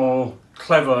 far more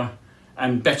clever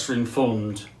and better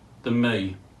informed than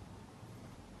me.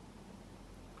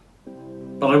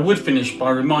 But I would finish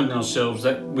by reminding ourselves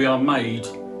that we are made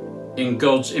in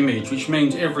God's image, which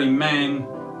means every man,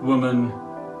 woman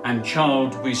and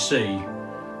child we see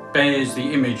bears the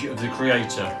image of the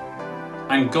Creator.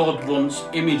 And God wants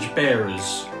image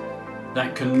bearers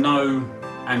that can know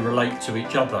and relate to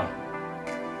each other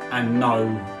and know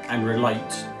and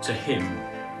relate to him.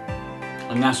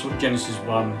 And that's what Genesis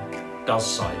 1 does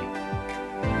say.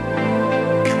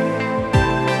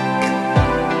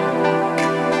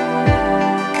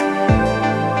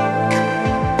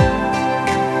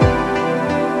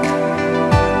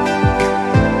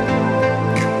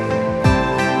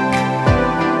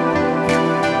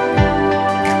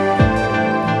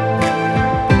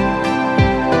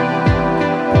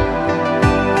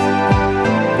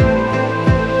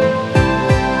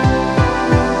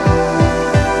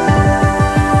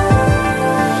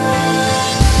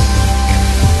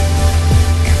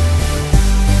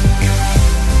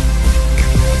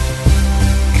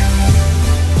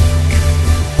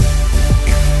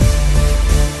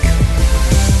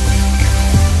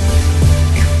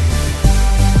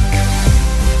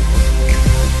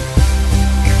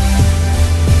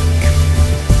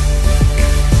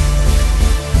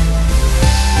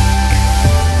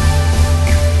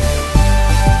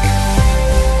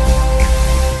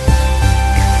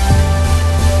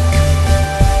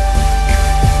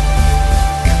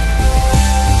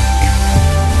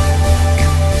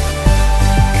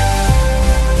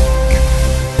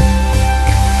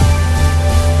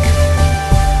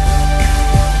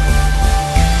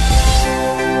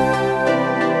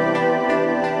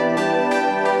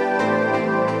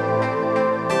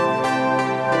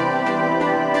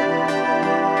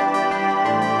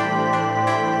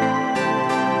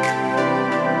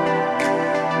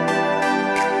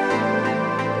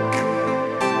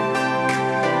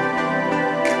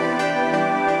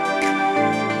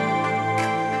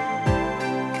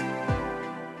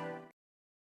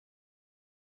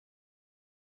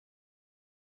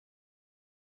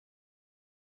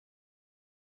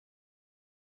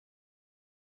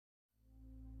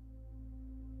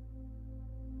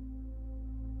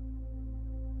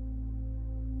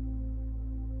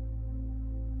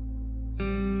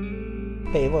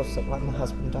 But it was like my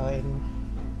husband dying.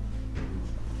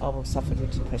 I was suffering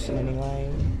with depression anyway.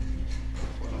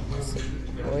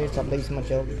 I ended up losing my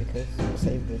job because I was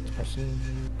with depression.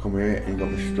 Come here and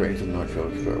got me straight into the night show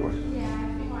straight away,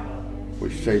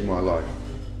 which saved my life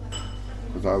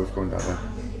because I was going down a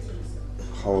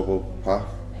horrible path,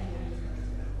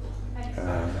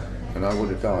 and I would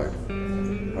have died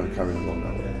if I'd carried on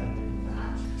that way.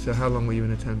 So how long were you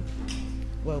in a tent?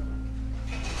 Well,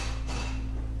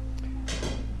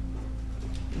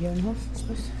 a year and a half, I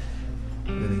suppose.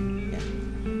 Really? Yeah.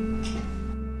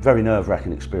 Very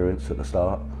nerve-wracking experience at the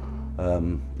start,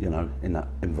 you know, in that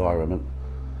environment.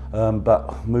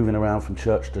 But moving around from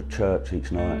church to church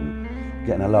each night and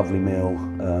getting a lovely meal,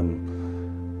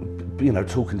 you know,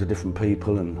 talking to different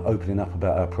people and opening up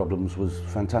about our problems was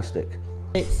fantastic.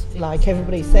 It's like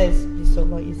everybody says, it's sort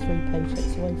of like you're 3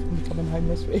 paychecks away from becoming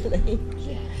homeless, really.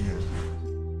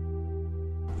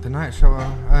 The night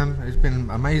shelter, it's been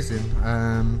amazing.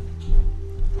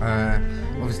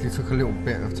 Obviously took a little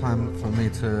bit of time for me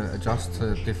to adjust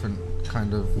to different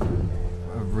kind of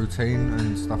routine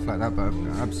and stuff like that, but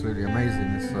absolutely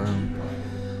amazing.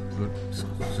 It's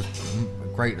just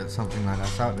great that something like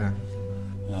that's out there.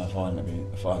 No, if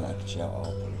I had the shelter, I'll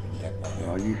probably been dead by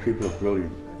now. You people are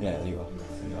brilliant. Yeah, you are.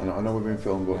 I know we've been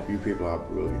filmed, but you people are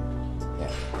brilliant.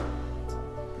 Yeah.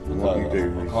 What you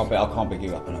do is I can't pick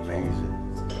you up enough. amazing.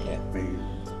 Yeah. Amazing.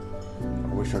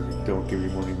 I wish I could don't give you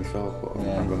money myself, but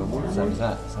Yeah. I'm gonna money. Same as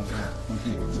that.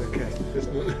 It's okay.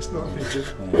 It's not needed.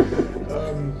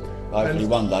 Hopefully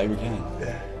one day we can.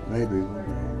 Maybe.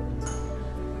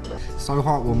 So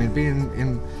heartwarming, being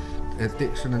in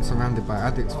addiction and surrounded by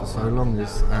addicts for so long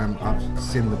is I've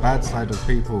seen the bad side of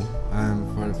people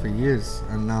for years,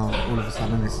 and now all of a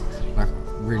sudden it's like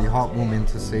really heartwarming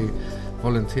to see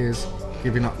volunteers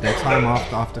giving up their time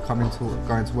after going to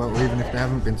work, or even if they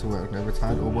haven't been to work, they're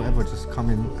retired or whatever, just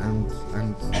coming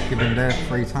and giving their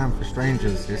free time for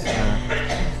strangers. It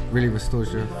really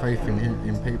restores your faith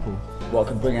in people. What I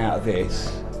can bring out of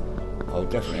this, I'll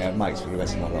definitely have mates for the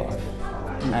rest of my life.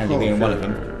 Andy being one of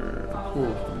them.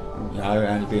 You know,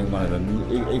 Andy being one of them,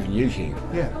 even you, Hugh.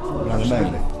 Yeah. You know what I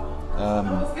mean?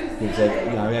 Because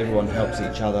you know, everyone helps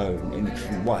each other in a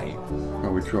different way.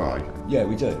 Well, we try. Yeah,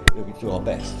 we do. We do our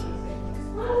best.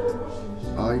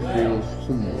 I feel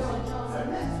humble.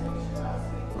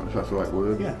 If that's the right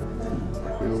word. Yeah. I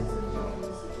feel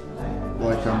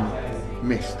like I'm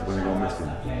missed when I go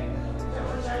missing.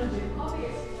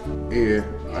 Here,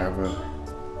 I have a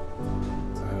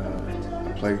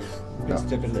place that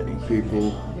Stability.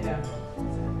 people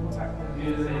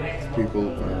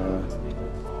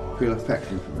feel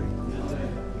affection for me.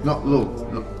 Not love,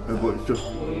 but it's just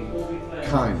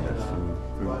kindness,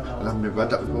 and I've never had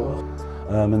that before.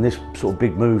 And this sort of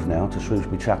big move now to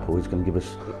Shrewsbury Chapel is going to give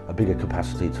us a bigger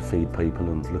capacity to feed people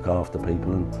and look after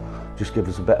people and just give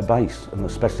us a better base, and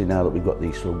especially now that we've got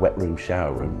these sort of wet room,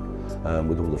 shower room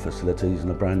with all the facilities and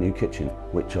a brand new kitchen,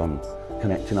 which I'm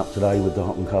connecting up today with the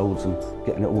hot and colds and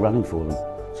getting it all running for them.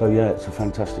 So yeah, it's a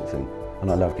fantastic thing,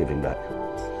 and I love giving back.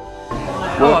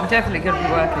 Oh, I'm definitely going to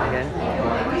be working again.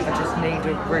 I just need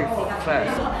a roof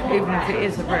first, even if it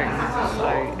is a room,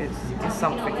 so it's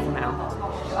something for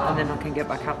now, and then I can get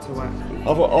back up to work.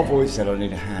 I've always said I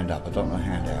need a hand up, I don't want a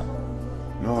hand out.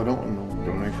 No, I don't want no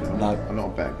donation. No. I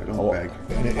don't beg. I don't beg.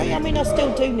 I mean, I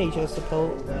still do need your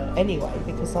support anyway,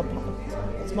 because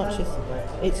as much as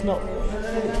it's not,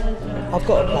 I've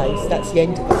got a place, that's the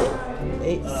end of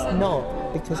it. It's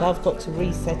not, because I've got to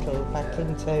resettle back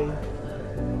into,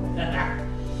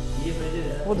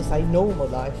 what to say, normal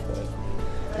life.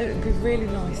 It would be really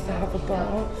nice to have a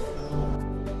bath.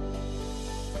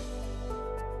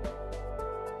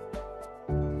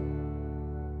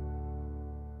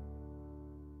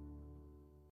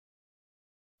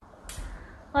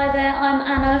 Hi there, I'm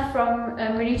Anna from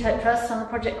Renewed Hope Trust. I'm the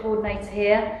project coordinator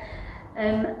here.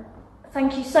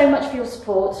 Thank you so much for your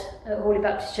support at Hawley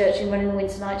Baptist Church in running the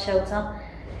winter night shelter.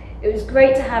 It was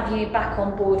great to have you back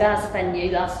on board as a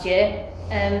venue last year.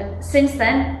 Since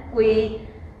then, we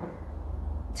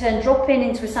turned drop-in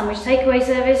into a sandwich takeaway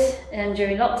service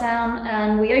during lockdown,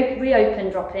 and we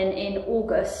reopened drop-in in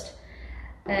August,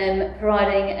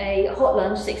 providing a hot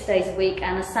lunch 6 days a week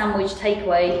and a sandwich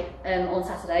takeaway on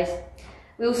Saturdays.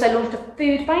 We also launched a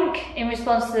food bank in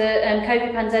response to the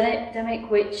COVID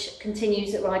pandemic, which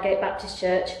continues at Reigate Baptist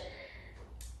Church.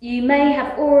 You may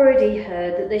have already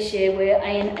heard that this year we're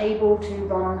unable to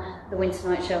run the winter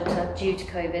night shelter due to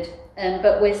COVID,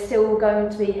 but we're still going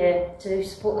to be here to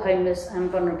support the homeless and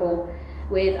vulnerable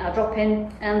with our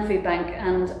drop-in and food bank,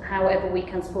 and however we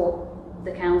can support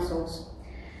the councils.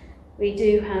 We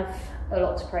do have a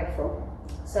lot to pray for,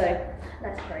 so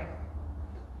let's pray.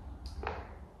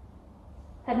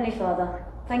 Heavenly Father,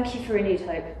 thank you for Renewed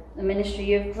Hope, a ministry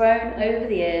you have grown over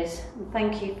the years, and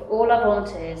thank you for all our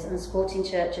volunteers and supporting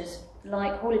churches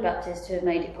like Hawley Baptist who have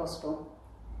made it possible.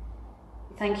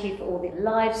 We thank you for all the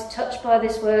lives touched by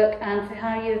this work and for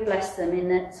how you have blessed them in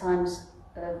their times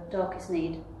of darkest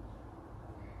need.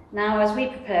 Now, as we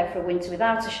prepare for a winter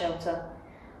without a shelter,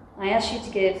 I ask you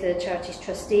to give the charity's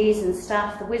trustees and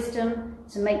staff the wisdom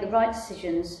to make the right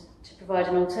decisions to provide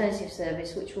an alternative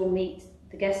service which will meet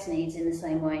the guests' needs in the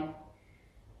same way.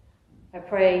 I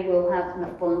pray we'll have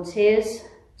enough volunteers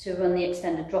to run the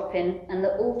extended drop-in, and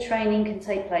that all training can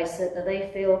take place so that they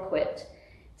feel equipped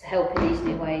to help in these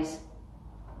new ways.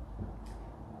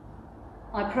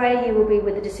 I pray you will be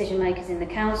with the decision makers in the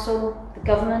council, the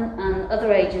government and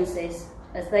other agencies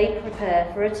as they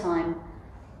prepare for a time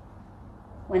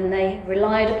when they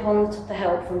relied upon the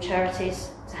help from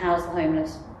charities to house the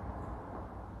homeless.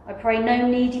 I pray no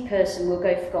needy person will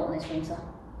go forgotten this winter,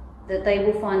 that they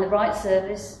will find the right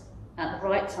service at the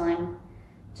right time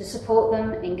to support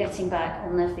them in getting back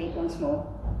on their feet once more.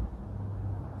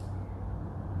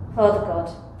 Father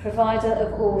God, provider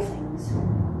of all things,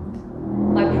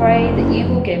 I pray that you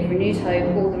will give Renewed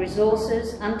Hope all the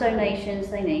resources and donations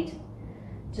they need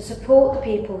to support the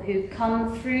people who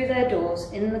come through their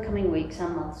doors in the coming weeks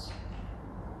and months.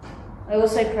 I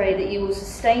also pray that you will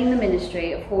sustain the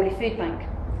ministry of Hawley Food Bank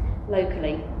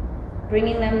locally,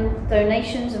 bringing them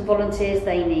donations and volunteers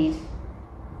they need.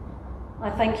 I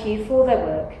thank you for their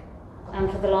work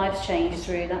and for the lives changed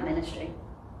through that ministry.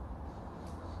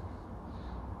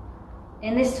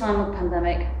 In this time of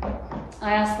pandemic,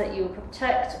 I ask that you will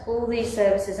protect all these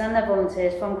services and their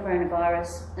volunteers from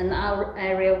coronavirus, and that our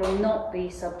area will not be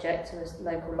subject to a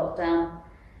local lockdown,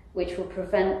 which will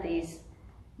prevent these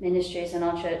ministries and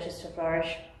our churches to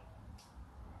flourish.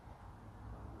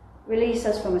 Release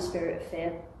us from a spirit of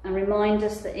fear and remind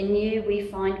us that in you we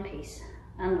find peace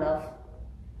and love.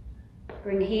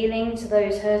 Bring healing to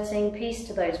those hurting, peace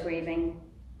to those grieving,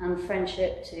 and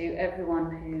friendship to everyone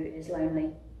who is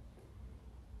lonely.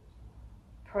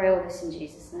 Pray all this in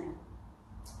Jesus' name.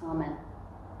 Amen.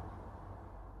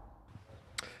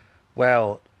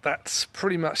 Well, that's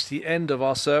pretty much the end of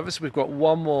our service. We've got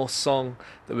one more song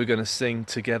that we're going to sing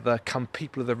together, Come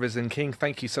People of the Risen King.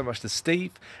 Thank you so much to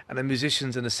Steve and the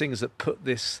musicians and the singers that put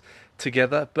this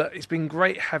together. But it's been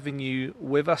great having you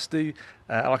with us. Do,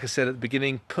 like I said at the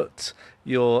beginning, put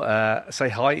your say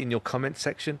hi in your comment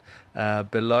section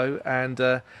below. And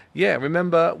yeah,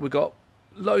 remember, we've got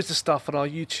loads of stuff on our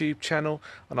YouTube channel,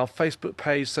 on our Facebook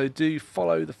page, so do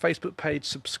follow the Facebook page,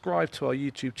 subscribe to our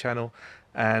YouTube channel,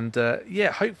 and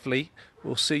yeah, hopefully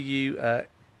we'll see you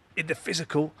in the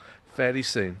physical fairly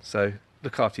soon. So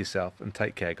look after yourself and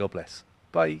take care. God bless.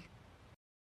 Bye.